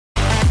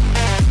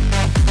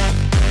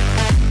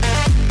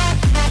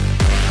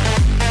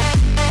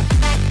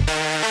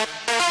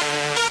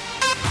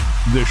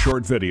This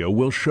short video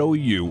will show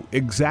you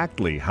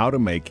exactly how to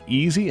make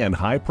easy and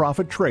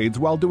high-profit trades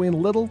while doing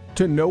little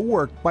to no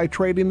work by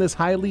trading this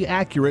highly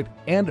accurate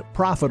and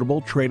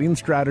profitable trading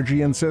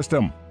strategy and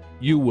system.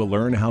 You will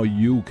learn how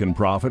you can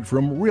profit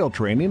from real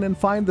training and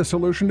find the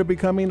solution to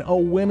becoming a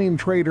winning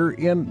trader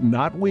in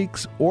not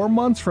weeks or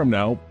months from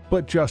now,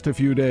 but just a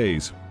few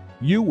days.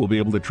 You will be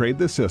able to trade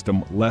this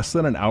system less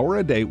than an hour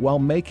a day while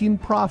making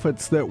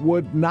profits that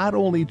would not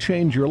only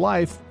change your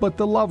life, but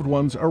the loved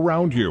ones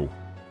around you.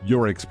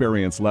 Your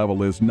experience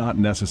level is not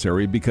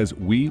necessary because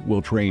we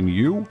will train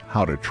you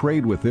how to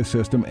trade with this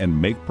system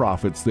and make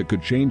profits that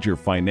could change your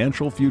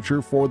financial future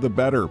for the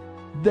better.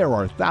 There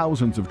are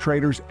thousands of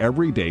traders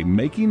every day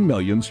making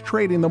millions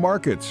trading the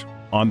markets.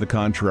 On the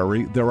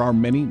contrary, there are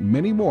many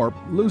more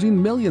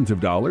losing millions of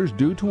dollars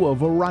due to a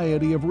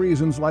variety of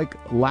reasons like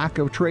lack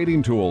of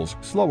trading tools,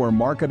 slower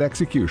market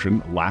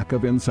execution, lack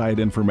of inside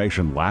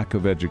information, lack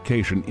of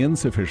education,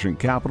 insufficient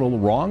capital,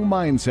 wrong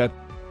mindset,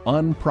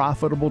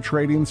 unprofitable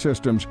trading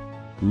systems,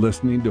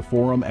 listening to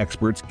forum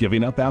experts,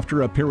 giving up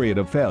after a period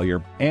of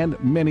failure, and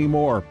many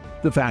more.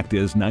 The fact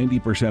is,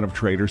 90% of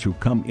traders who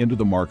come into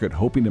the market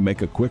hoping to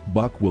make a quick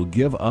buck will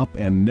give up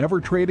and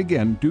never trade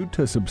again due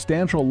to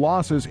substantial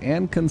losses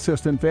and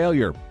consistent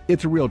failure.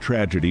 It's a real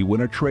tragedy when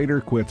a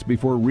trader quits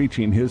before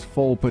reaching his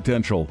full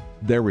potential.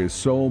 There is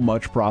so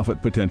much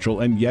profit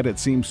potential, and yet it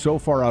seems so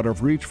far out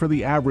of reach for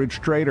the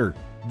average trader.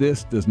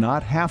 This does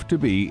not have to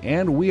be,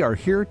 and we are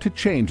here to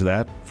change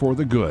that for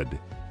the good.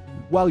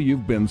 While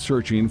you've been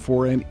searching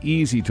for an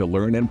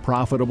easy-to-learn and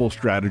profitable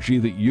strategy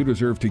that you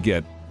deserve to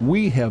get,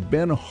 we have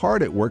been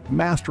hard at work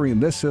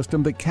mastering this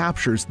system that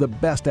captures the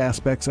best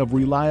aspects of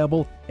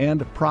reliable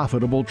and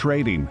profitable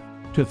trading.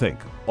 To think,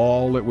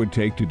 all it would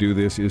take to do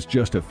this is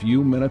just a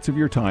few minutes of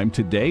your time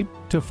today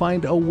to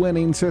find a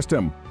winning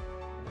system.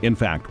 In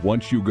fact,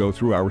 once you go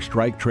through our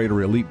Strike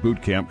Trader Elite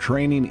Bootcamp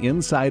training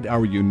inside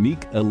our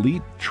unique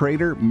Elite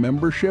Trader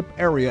membership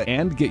area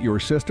and get your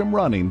system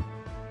running,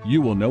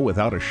 you will know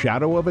without a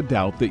shadow of a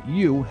doubt that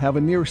you have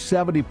a near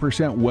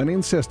 70%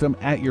 winning system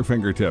at your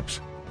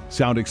fingertips.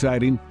 Sound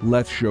exciting?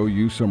 Let's show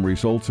you some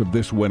results of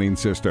this winning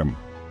system.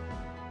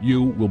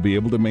 You will be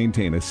able to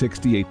maintain a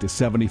 68 to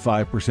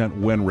 75%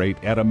 win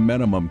rate at a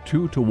minimum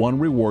 2-to-1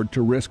 reward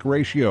to risk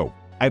ratio.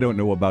 I don't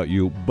know about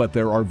you, but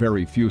there are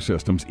very few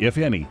systems, if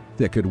any,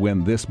 that could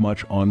win this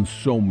much on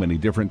so many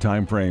different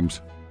time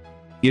frames.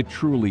 It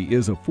truly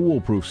is a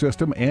foolproof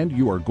system, and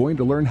you are going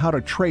to learn how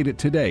to trade it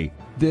today.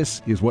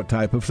 This is what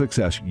type of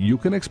success you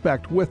can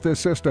expect with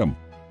this system.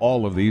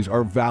 All of these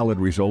are valid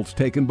results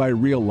taken by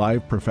real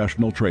live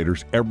professional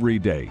traders every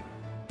day.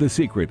 The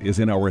secret is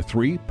in our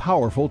 3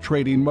 powerful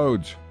trading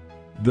modes: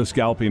 the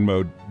scalping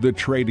mode, the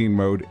trading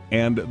mode,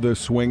 and the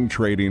swing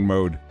trading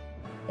mode.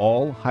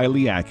 All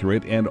highly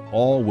accurate and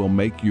all will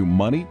make you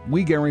money,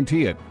 we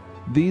guarantee it.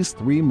 These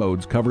 3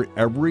 modes cover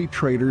every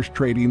trader's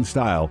trading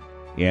style,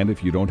 and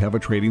if you don't have a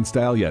trading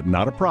style yet,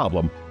 not a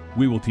problem.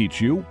 We will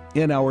teach you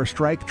in our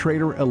Strike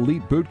Trader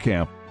Elite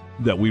Bootcamp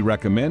that we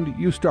recommend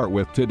you start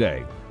with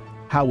today.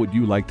 How would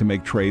you like to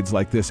make trades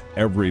like this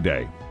every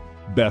day?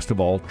 Best of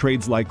all,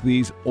 trades like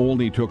these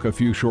only took a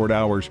few short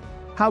hours.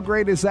 How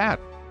great is that?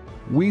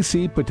 We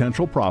see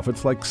potential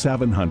profits like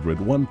 $700,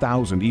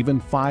 $1,000,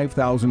 even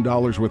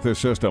 $5,000 with this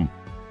system.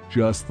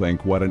 Just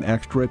think what an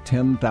extra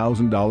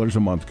 $10,000 a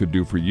month could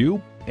do for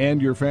you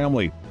and your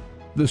family.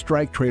 The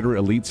Strike Trader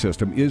Elite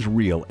system is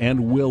real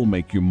and will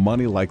make you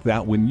money like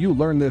that when you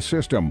learn this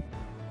system.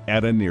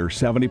 At a near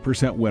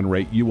 70% win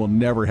rate, you will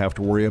never have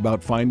to worry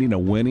about finding a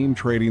winning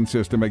trading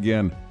system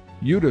again.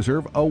 You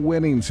deserve a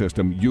winning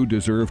system. You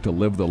deserve to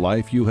live the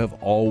life you have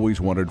always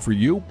wanted for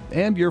you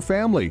and your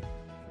family.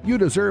 You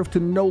deserve to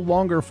no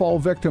longer fall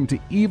victim to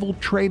evil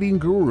trading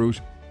gurus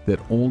that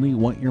only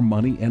want your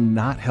money and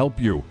not help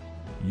you.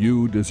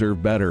 You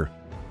deserve better.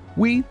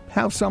 We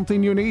have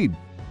something you need.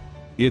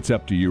 It's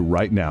up to you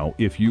right now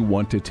if you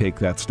want to take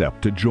that step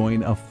to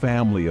join a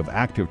family of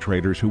active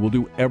traders who will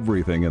do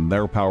everything in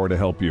their power to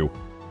help you.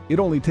 It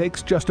only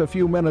takes just a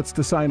few minutes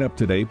to sign up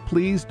today.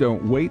 Please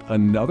don't wait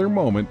another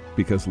moment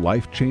because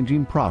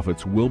life-changing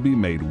profits will be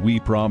made, we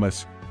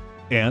promise.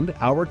 And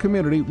our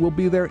community will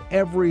be there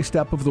every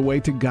step of the way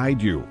to guide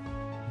you.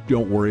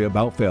 Don't worry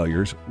about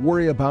failures.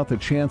 Worry about the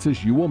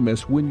chances you will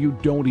miss when you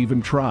don't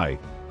even try.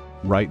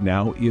 Right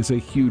now is a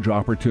huge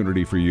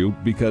opportunity for you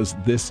because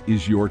this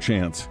is your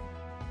chance.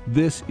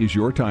 This is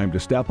your time to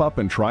step up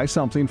and try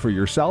something for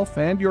yourself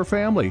and your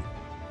family.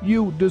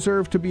 You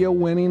deserve to be a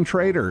winning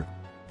trader.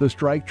 The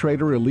Strike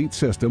Trader Elite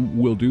system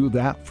will do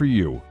that for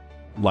you.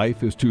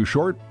 Life is too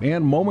short,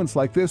 and moments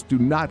like this do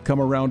not come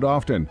around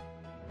often.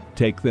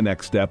 Take the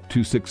next step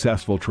to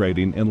successful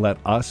trading and let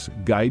us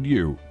guide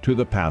you to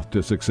the path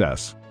to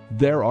success.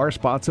 There are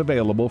spots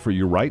available for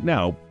you right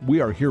now. We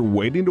are here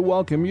waiting to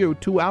welcome you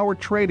to our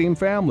trading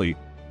family.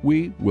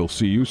 We will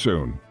see you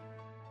soon.